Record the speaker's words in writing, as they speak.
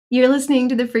You're listening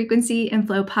to the Frequency and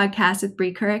Flow podcast with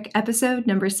Bree Couric, episode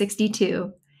number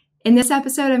 62. In this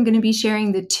episode, I'm going to be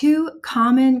sharing the 2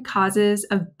 common causes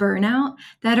of burnout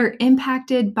that are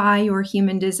impacted by your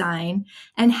human design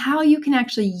and how you can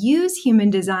actually use human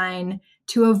design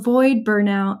to avoid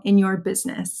burnout in your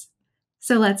business.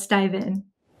 So let's dive in.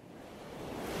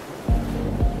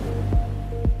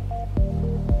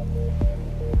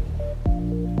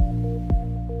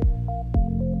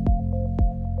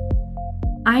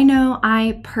 I know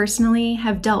I personally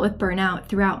have dealt with burnout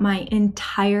throughout my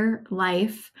entire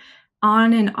life,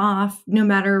 on and off, no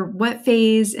matter what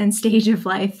phase and stage of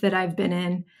life that I've been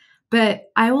in.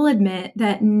 But I will admit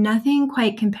that nothing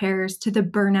quite compares to the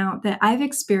burnout that I've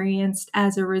experienced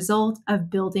as a result of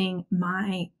building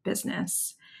my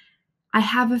business. I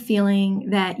have a feeling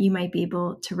that you might be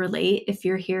able to relate if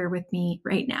you're here with me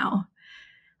right now.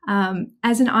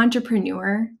 As an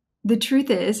entrepreneur, the truth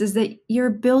is that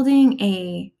you're building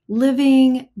a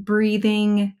living,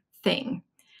 breathing thing,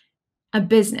 a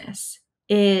business.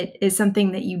 It is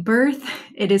something that you birth.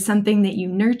 It is something that you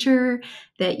nurture,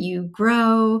 that you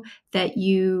grow, that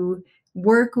you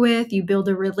work with, you build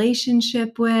a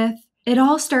relationship with. It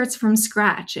all starts from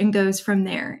scratch and goes from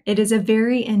there. It is a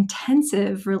very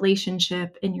intensive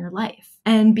relationship in your life.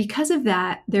 And because of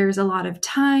that, there's a lot of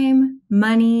time,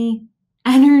 money,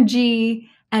 energy,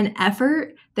 and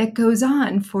effort that goes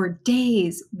on for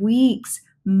days, weeks,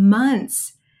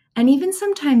 months, and even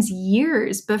sometimes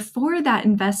years before that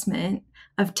investment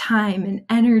of time and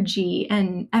energy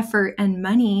and effort and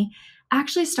money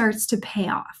actually starts to pay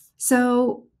off.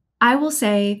 So I will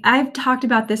say, I've talked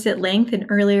about this at length in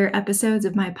earlier episodes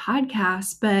of my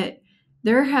podcast, but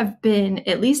there have been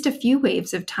at least a few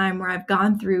waves of time where I've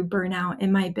gone through burnout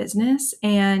in my business.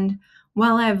 And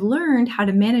while I've learned how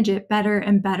to manage it better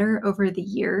and better over the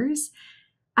years,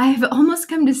 I've almost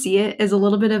come to see it as a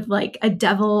little bit of like a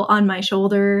devil on my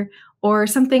shoulder or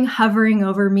something hovering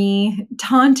over me,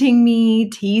 taunting me,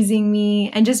 teasing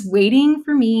me, and just waiting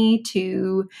for me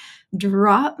to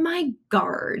drop my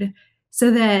guard so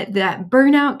that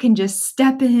burnout can just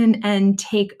step in and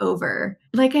take over.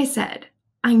 Like I said,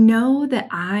 I know that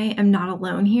I am not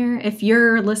alone here. If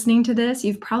you're listening to this,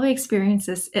 you've probably experienced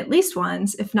this at least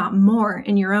once, if not more,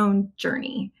 in your own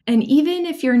journey. And even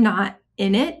if you're not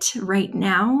in it right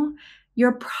now,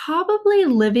 you're probably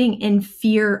living in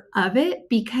fear of it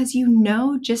because you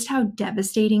know just how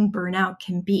devastating burnout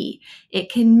can be.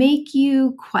 It can make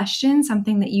you question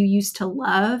something that you used to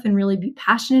love and really be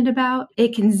passionate about.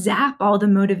 It can zap all the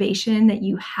motivation that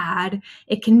you had.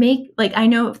 It can make, like, I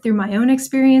know through my own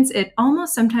experience, it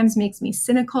almost sometimes makes me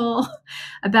cynical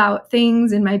about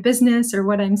things in my business or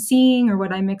what I'm seeing or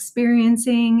what I'm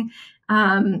experiencing.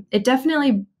 It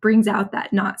definitely brings out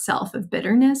that not self of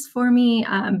bitterness for me,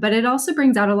 but it also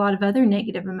brings out a lot of other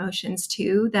negative emotions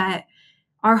too that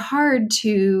are hard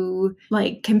to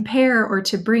like compare or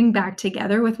to bring back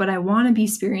together with what I want to be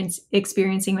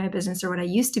experiencing in my business or what I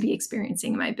used to be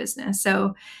experiencing in my business.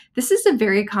 So this is a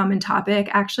very common topic.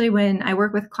 Actually, when I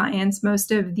work with clients,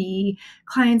 most of the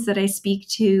clients that I speak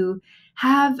to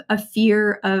have a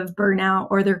fear of burnout,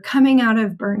 or they're coming out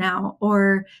of burnout,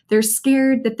 or they're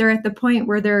scared that they're at the point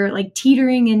where they're like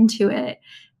teetering into it.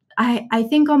 I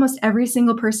think almost every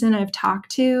single person I've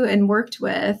talked to and worked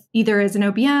with, either as an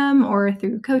OBM or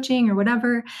through coaching or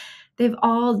whatever, they've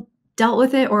all dealt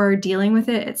with it or are dealing with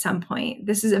it at some point.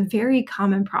 This is a very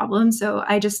common problem. So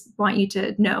I just want you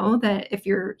to know that if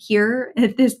you're here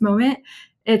at this moment,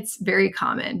 it's very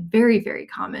common, very, very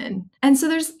common. And so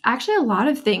there's actually a lot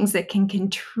of things that can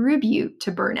contribute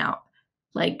to burnout,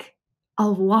 like a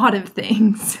lot of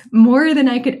things, more than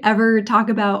I could ever talk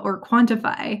about or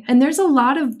quantify. And there's a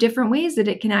lot of different ways that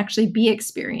it can actually be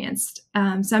experienced.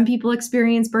 Some people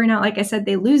experience burnout. Like I said,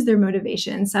 they lose their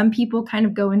motivation. Some people kind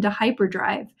of go into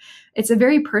hyperdrive. It's a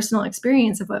very personal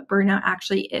experience of what burnout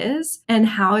actually is and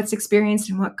how it's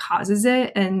experienced and what causes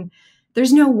it. And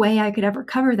there's no way I could ever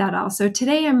cover that all. So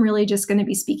today I'm really just going to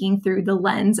be speaking through the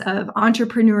lens of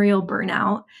entrepreneurial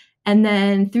burnout, and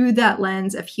then through that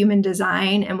lens of human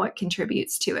design and what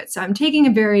contributes to it. So I'm taking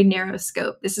a very narrow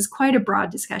scope. This is quite a broad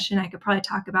discussion. I could probably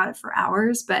talk about it for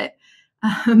hours, but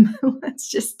let's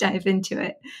just dive into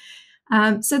it.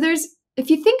 If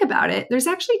you think about it, there's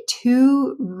actually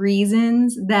 2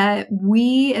 reasons that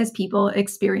we as people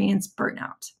experience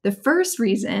burnout. The first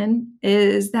reason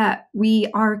is that we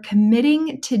are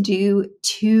committing to do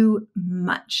too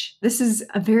much. This is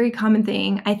a very common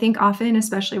thing. I think often,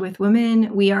 especially with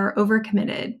women, we are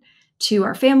overcommitted to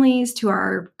our families, to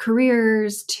our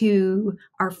careers, to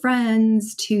our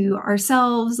friends, to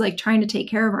ourselves, like trying to take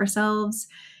care of ourselves.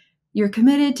 You're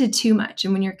committed to too much.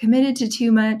 And when you're committed to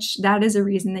too much, that is a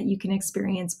reason that you can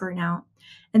experience burnout.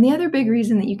 And the other big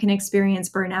reason that you can experience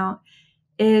burnout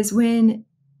is when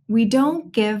we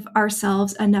don't give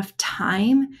ourselves enough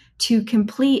time to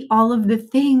complete all of the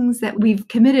things that we've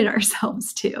committed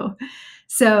ourselves to.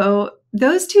 So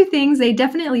those two things, they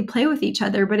definitely play with each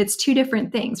other, but it's two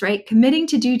different things, right? Committing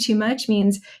to do too much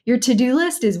means your to-do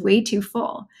list is way too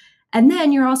full. And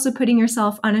then you're also putting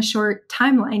yourself on a short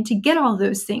timeline to get all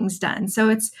those things done. So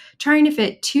it's trying to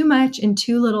fit too much in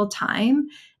too little time.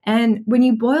 And when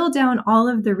you boil down all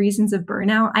of the reasons of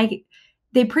burnout,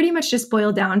 they pretty much just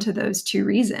boil down to those two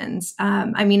reasons.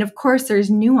 I mean, of course, there's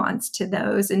nuance to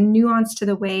those and nuance to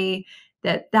the way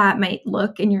that might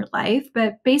look in your life,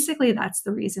 but basically that's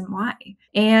the reason why.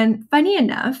 And funny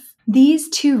enough, these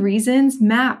two reasons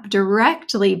map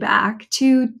directly back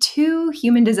to two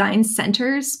human design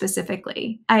centers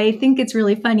specifically. I think it's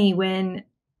really funny when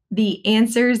the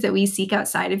answers that we seek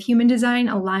outside of human design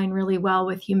align really well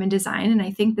with human design. And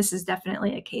I think this is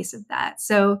definitely a case of that.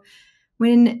 So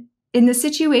when in the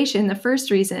situation, the first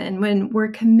reason, when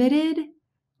we're committed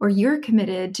or you're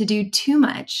committed to do too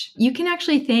much, you can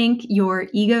actually thank your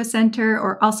ego center,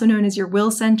 or also known as your will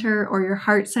center or your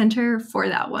heart center, for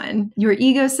that one. Your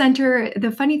ego center, the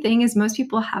funny thing is most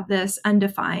people have this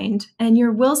undefined, and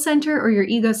your will center or your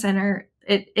ego center,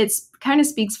 it's kind of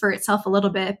speaks for itself a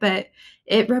little bit, but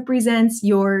it represents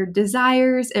your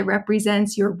desires, it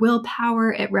represents your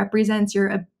willpower, it represents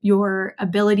your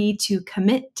ability to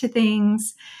commit to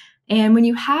things. And when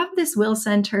you have this will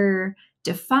center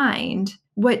defined,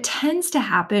 what tends to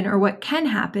happen, or what can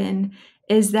happen,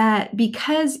 is that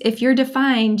because if you're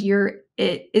defined,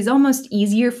 it is almost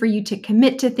easier for you to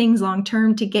commit to things long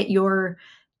term, to get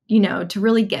to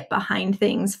really get behind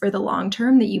things for the long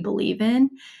term that you believe in.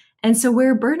 And so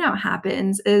where burnout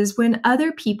happens is when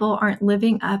other people aren't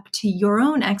living up to your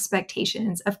own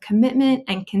expectations of commitment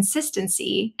and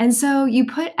consistency. And so you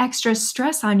put extra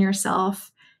stress on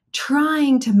yourself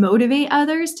trying to motivate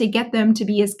others to get them to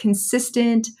be as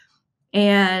consistent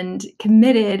and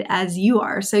committed as you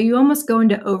are. So you almost go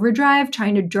into overdrive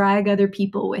trying to drag other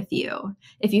people with you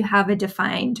if you have a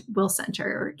defined will center,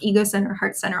 or ego center,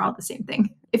 heart center, all the same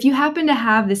thing. If you happen to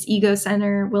have this ego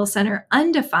center, will center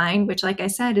undefined, which like I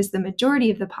said is the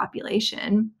majority of the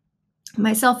population,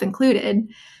 myself included,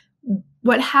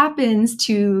 what happens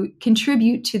to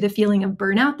contribute to the feeling of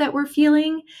burnout that we're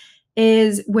feeling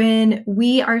is when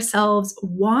we ourselves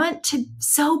want to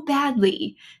so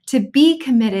badly to be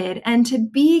committed and to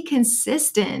be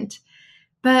consistent,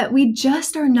 but we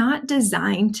just are not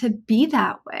designed to be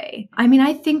that way. I mean,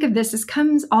 I think of this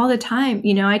comes all the time.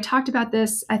 I talked about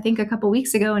this, I think a couple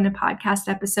weeks ago in a podcast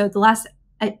episode, the last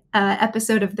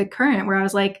episode of The Current, where I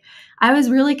was like, I was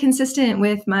really consistent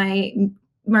with my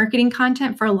marketing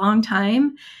content for a long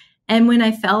time. And when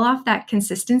I fell off that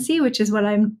consistency, which is what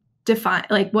I'm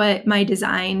what my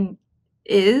design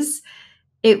is,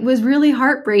 it was really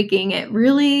heartbreaking. It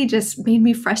really just made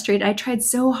me frustrated. I tried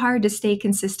so hard to stay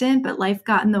consistent, but life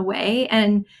got in the way.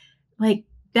 And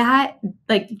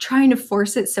trying to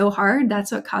force it so hard,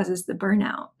 that's what causes the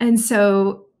burnout. And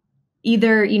so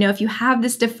either, if you have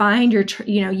this defined,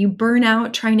 you burn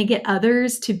out trying to get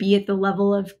others to be at the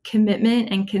level of commitment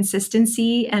and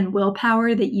consistency and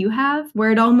willpower that you have, where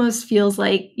it almost feels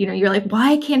like, you're like,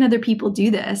 why can't other people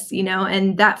do this?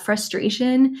 And that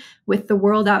frustration with the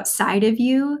world outside of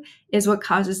you is what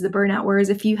causes the burnout. Whereas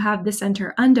if you have the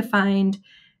center undefined,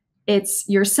 it's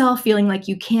yourself feeling like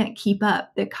you can't keep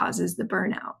up that causes the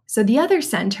burnout. So the other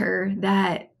center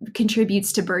that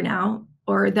contributes to burnout,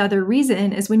 or the other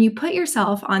reason, is when you put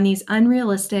yourself on these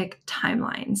unrealistic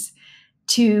timelines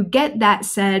to get that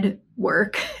said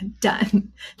work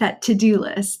done, that to-do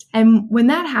list. And when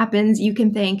that happens, you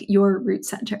can thank your root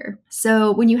center.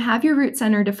 So when you have your root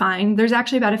center defined, there's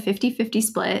actually about a 50-50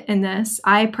 split in this.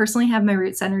 I personally have my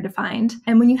root center defined.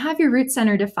 And when you have your root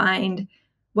center defined,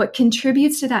 what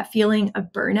contributes to that feeling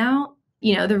of burnout,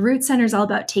 the root center is all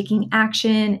about taking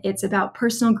action. It's about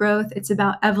personal growth. It's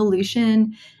about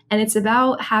evolution. And it's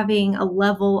about having a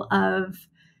level of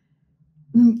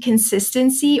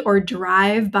consistency or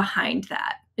drive behind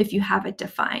that if you have it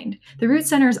defined. The root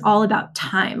center is all about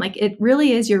time. Like, it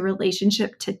really is your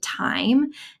relationship to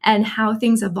time and how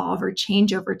things evolve or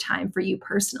change over time for you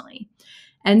personally.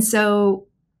 And so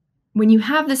when you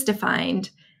have this defined,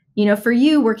 for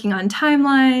you, working on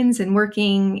timelines and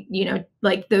working,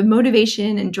 the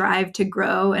motivation and drive to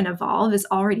grow and evolve is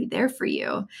already there for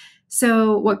you.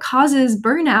 So what causes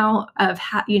burnout of,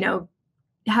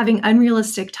 having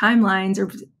unrealistic timelines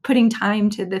or putting time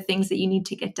to the things that you need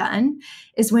to get done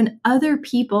is when other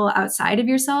people outside of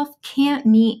yourself can't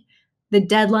meet the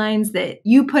deadlines that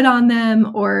you put on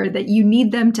them or that you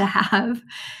need them to have.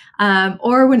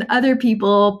 Or when other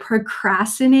people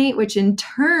procrastinate, which in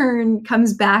turn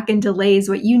comes back and delays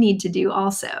what you need to do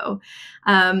also.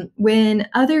 When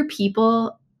other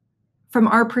people, from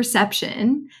our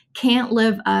perception, can't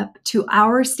live up to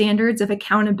our standards of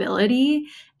accountability,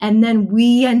 and then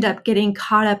we end up getting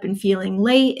caught up and feeling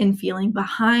late and feeling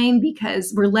behind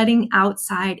because we're letting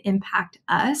outside impact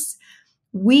us,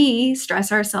 we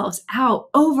stress ourselves out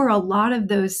over a lot of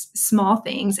those small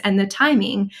things and the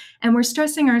timing, and we're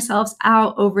stressing ourselves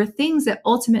out over things that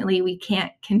ultimately we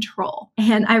can't control.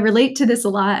 And I relate to this a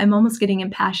lot. I'm almost getting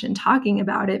impassioned talking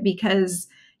about it because,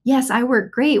 yes, I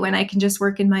work great when I can just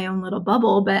work in my own little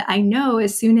bubble, but I know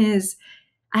as soon as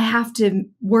I have to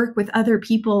work with other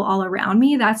people all around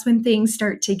me, that's when things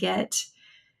start to get,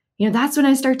 that's when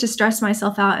I start to stress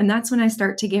myself out, and that's when I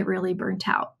start to get really burnt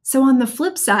out. So on the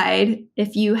flip side,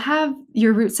 if you have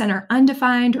your root center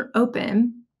undefined or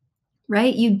open,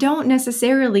 right, you don't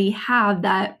necessarily have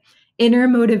that inner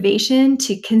motivation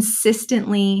to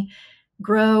consistently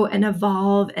grow and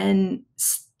evolve and,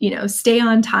 stay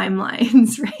on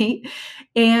timelines, right?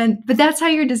 But that's how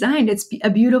you're designed. It's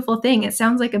a beautiful thing. It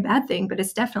sounds like a bad thing, but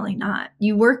it's definitely not.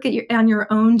 You work on your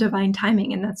own divine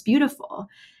timing, and that's beautiful.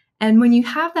 And when you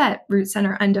have that root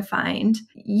center undefined,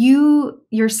 you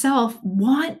yourself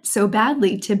want so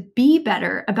badly to be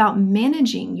better about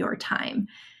managing your time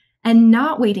and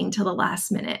not waiting till the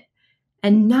last minute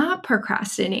and not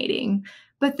procrastinating.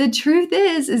 But the truth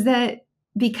is that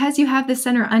because you have the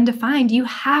center undefined, you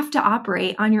have to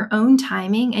operate on your own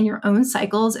timing and your own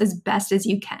cycles as best as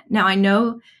you can. Now, I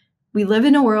know we live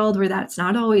in a world where that's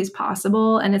not always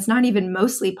possible, and it's not even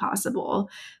mostly possible,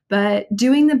 but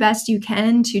doing the best you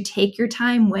can to take your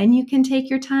time when you can take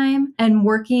your time and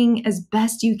working as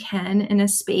best you can in a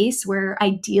space where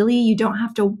ideally you don't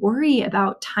have to worry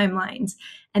about timelines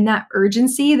and that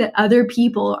urgency that other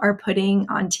people are putting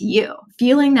onto you.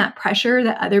 Feeling that pressure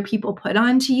that other people put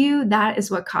onto you, that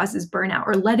is what causes burnout,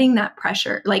 or letting that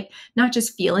pressure, like not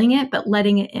just feeling it, but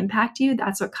letting it impact you,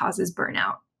 that's what causes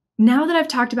burnout. Now that I've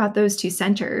talked about those two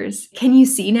centers, can you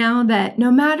see now that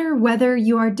no matter whether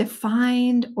you are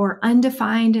defined or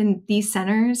undefined in these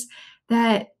centers,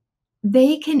 that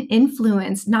they can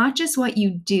influence not just what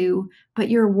you do, but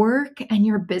your work and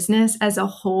your business as a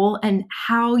whole, and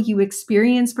how you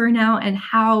experience burnout and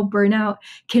how burnout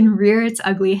can rear its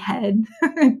ugly head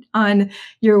on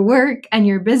your work and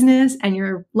your business and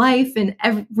your life and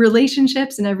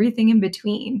relationships and everything in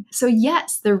between. So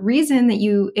yes, the reason that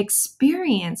you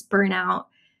experience burnout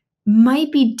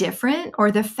might be different, or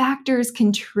the factors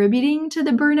contributing to the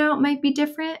burnout might be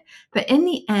different, but in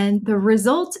the end, the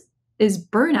result is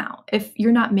burnout if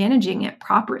you're not managing it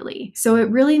properly. So it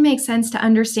really makes sense to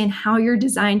understand how you're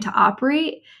designed to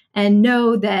operate and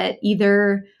know that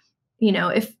either,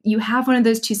 if you have one of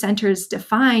those two centers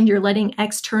defined, you're letting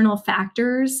external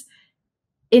factors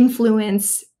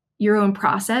influence your own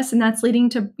process. And that's leading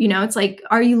to, it's like,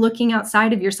 are you looking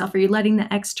outside of yourself? Are you letting the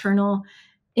external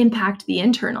impact the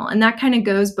internal? And that kind of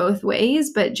goes both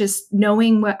ways, but just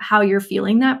knowing how you're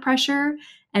feeling that pressure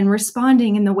and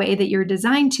responding in the way that you're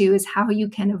designed to is how you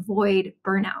can avoid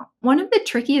burnout. One of the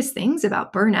trickiest things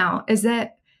about burnout is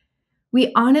that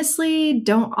we honestly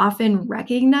don't often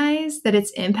recognize that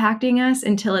it's impacting us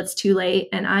until it's too late.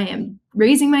 And I am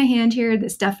raising my hand here.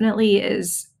 This definitely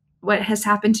is what has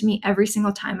happened to me every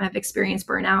single time I've experienced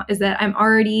burnout, is that I'm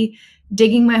already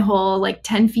digging my hole like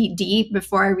 10 feet deep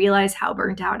before I realize how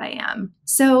burnt out I am.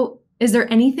 So is there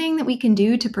anything that we can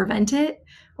do to prevent it,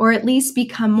 or at least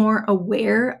become more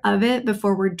aware of it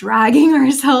before we're dragging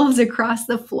ourselves across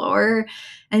the floor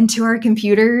and to our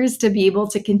computers to be able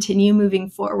to continue moving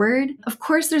forward? Of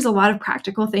course, there's a lot of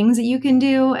practical things that you can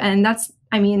do. And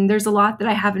there's a lot that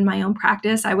I have in my own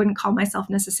practice. I wouldn't call myself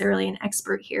necessarily an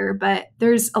expert here, but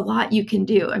there's a lot you can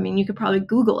do. You could probably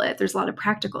Google it. There's a lot of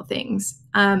practical things.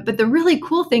 But the really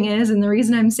cool thing is, and the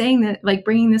reason I'm saying that, like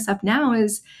bringing this up now,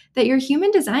 is that your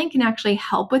human design can actually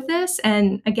help with this.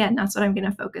 And again, that's what I'm going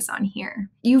to focus on here.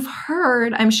 You've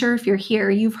heard, I'm sure if you're here,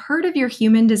 you've heard of your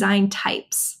human design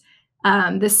types,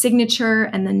 the signature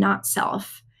and the not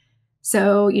self.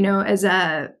 So,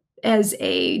 as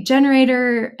a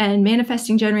generator and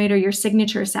manifesting generator, your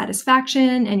signature is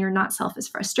satisfaction and your not self is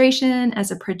frustration. As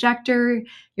a projector,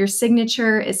 your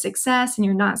signature is success and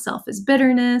your not self is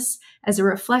bitterness. As a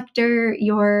reflector,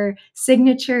 your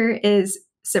signature is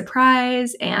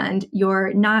surprise and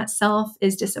your not self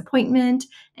is disappointment.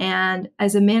 And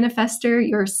as a manifester,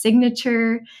 your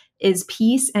signature is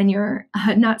peace, and your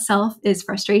not self is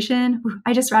frustration.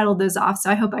 I just rattled those off, so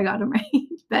I hope I got them right.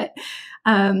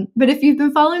 But if you've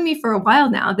been following me for a while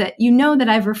now, that you know that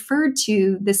I've referred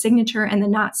to the signature and the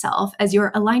not self as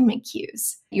your alignment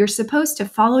cues. You're supposed to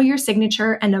follow your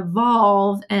signature and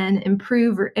evolve and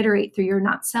improve or iterate through your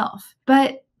not self.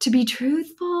 But to be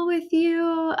truthful with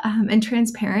you and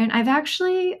transparent, I've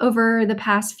actually, over the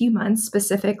past few months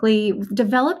specifically,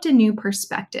 developed a new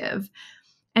perspective.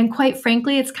 And quite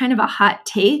frankly, it's kind of a hot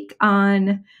take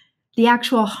on the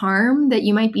actual harm that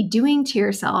you might be doing to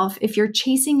yourself if you're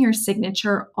chasing your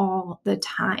signature all the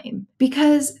time.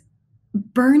 Because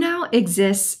burnout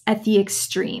exists at the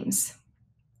extremes.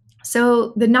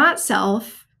 So the not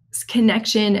self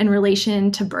connection and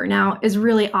relation to burnout is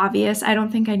really obvious. I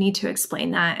don't think I need to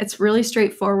explain that. It's really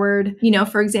straightforward.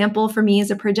 For example, for me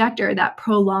as a projector, that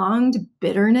prolonged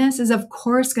bitterness is of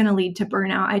course going to lead to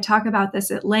burnout. I talk about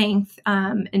this at length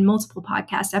in multiple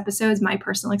podcast episodes, my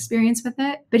personal experience with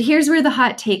it. But here's where the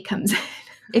hot take comes in.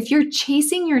 If you're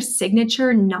chasing your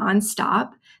signature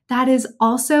nonstop, that is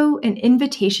also an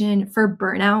invitation for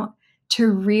burnout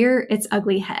to rear its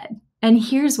ugly head. And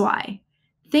here's why.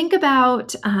 Think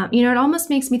about, it almost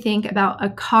makes me think about a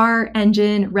car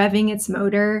engine revving its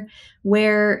motor,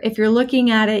 where if you're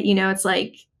looking at it, it's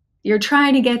like you're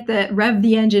trying to rev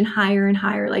the engine higher and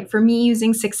higher. Like for me,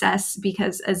 using success,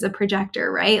 because as a projector,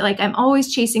 right? Like I'm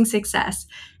always chasing success.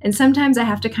 And sometimes I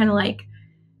have to kind of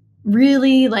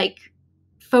really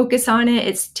focus on it.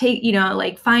 It's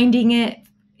finding it,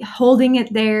 holding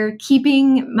it there,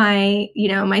 keeping my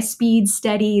speed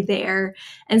steady there.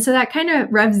 And so that kind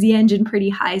of revs the engine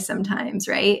pretty high sometimes,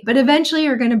 right? But eventually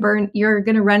you're going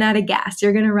to run out of gas.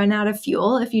 You're going to run out of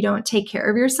fuel if you don't take care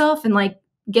of yourself and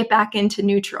get back into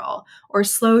neutral or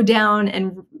slow down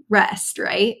and rest,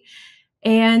 right?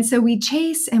 And so we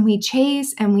chase and we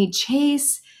chase and we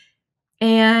chase.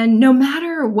 And no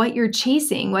matter what you're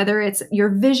chasing, whether it's your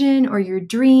vision or your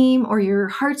dream or your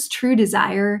heart's true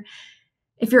desire,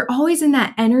 if you're always in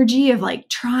that energy of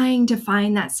trying to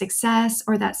find that success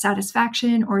or that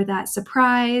satisfaction or that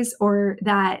surprise or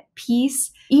that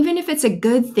peace, even if it's a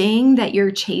good thing that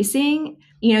you're chasing,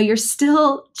 you're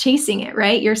still chasing it,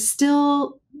 right? You're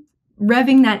still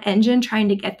revving that engine trying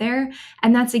to get there.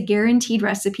 And that's a guaranteed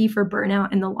recipe for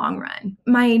burnout in the long run.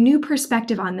 My new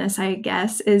perspective on this, I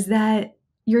guess, is that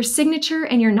your signature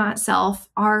and your not self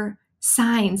are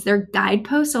signs, they're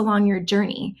guideposts along your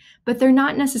journey, but they're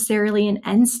not necessarily an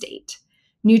end state.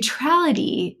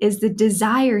 Neutrality is the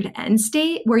desired end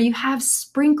state where you have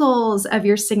sprinkles of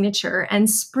your signature and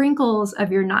sprinkles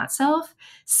of your not self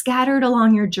scattered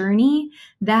along your journey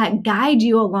that guide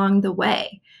you along the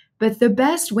way. But the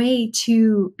best way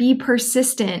to be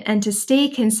persistent and to stay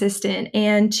consistent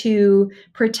and to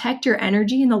protect your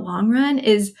energy in the long run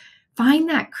is find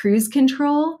that cruise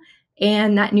control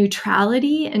and that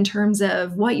neutrality in terms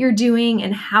of what you're doing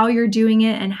and how you're doing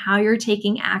it and how you're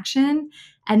taking action.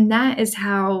 And that is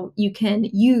how you can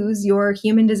use your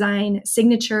human design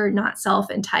signature, not self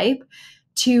and type,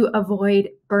 to avoid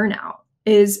burnout,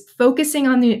 is focusing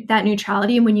on that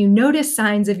neutrality. And when you notice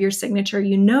signs of your signature,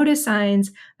 you notice signs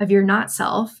of your not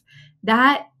self,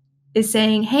 that is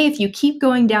saying, hey, if you keep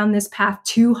going down this path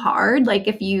too hard,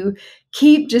 if you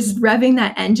keep just revving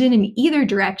that engine in either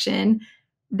direction,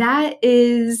 that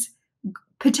is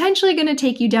potentially going to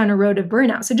take you down a road of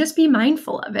burnout. So just be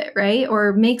mindful of it, right?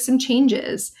 Or make some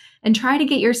changes and try to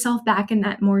get yourself back in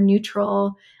that more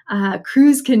neutral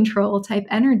cruise control type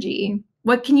energy.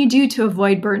 What can you do to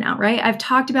avoid burnout, right? I've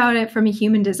talked about it from a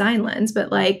human design lens,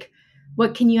 but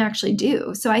what can you actually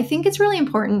do? So I think it's really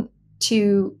important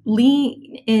to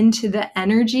lean into the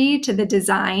energy, to the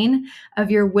design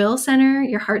of your will center,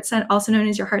 your heart center, also known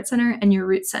as your heart center, and your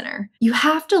root center. You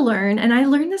have to learn, and I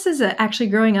learned this actually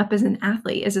growing up as an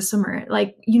athlete, as a swimmer,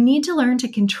 you need to learn to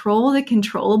control the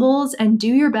controllables and do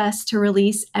your best to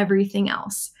release everything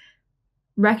else.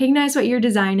 Recognize what your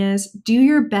design is, do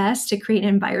your best to create an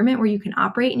environment where you can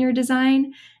operate in your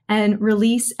design, and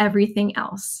release everything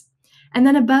else. And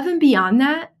then above and beyond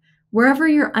that, wherever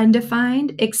you're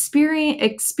undefined,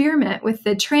 experiment with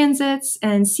the transits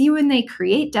and see when they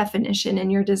create definition in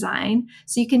your design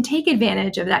so you can take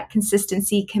advantage of that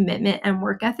consistency, commitment, and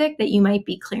work ethic that you might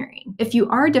be clearing. If you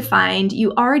are defined,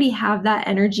 you already have that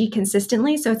energy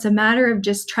consistently, so it's a matter of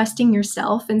just trusting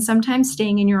yourself and sometimes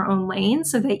staying in your own lane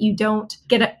so that you don't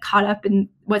get caught up in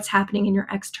what's happening in your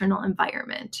external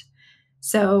environment.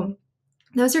 So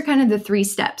those are kind of the 3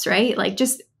 steps, right?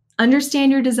 Just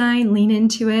understand your design, lean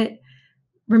into it.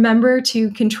 Remember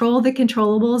to control the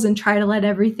controllables and try to let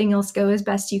everything else go as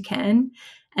best you can.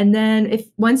 And then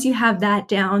once you have that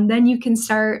down, then you can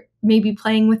start maybe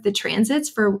playing with the transits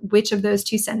for which of those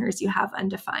two centers you have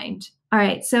undefined. All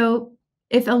right, so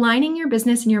if aligning your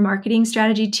business and your marketing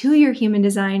strategy to your human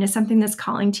design is something that's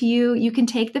calling to you, you can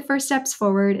take the first steps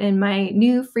forward in my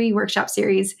new free workshop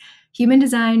series, Human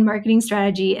Design, Marketing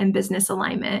Strategy, and Business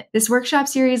Alignment. This workshop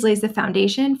series lays the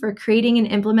foundation for creating and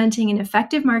implementing an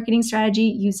effective marketing strategy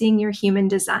using your human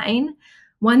design,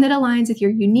 one that aligns with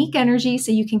your unique energy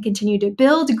so you can continue to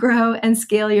build, grow, and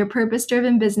scale your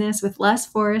purpose-driven business with less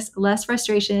force, less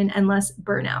frustration, and less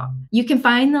burnout. You can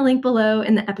find the link below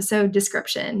in the episode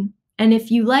description. And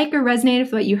if you like or resonate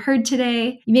with what you heard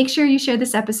today, make sure you share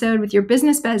this episode with your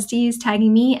business besties,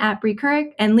 tagging me at Brie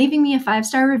Couric and leaving me a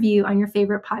 5-star review on your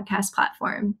favorite podcast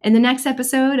platform. In the next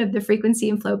episode of the Frequency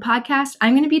and Flow podcast,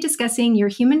 I'm going to be discussing your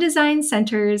human design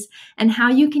centers and how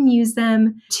you can use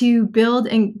them to build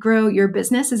and grow your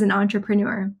business as an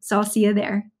entrepreneur. So I'll see you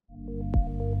there.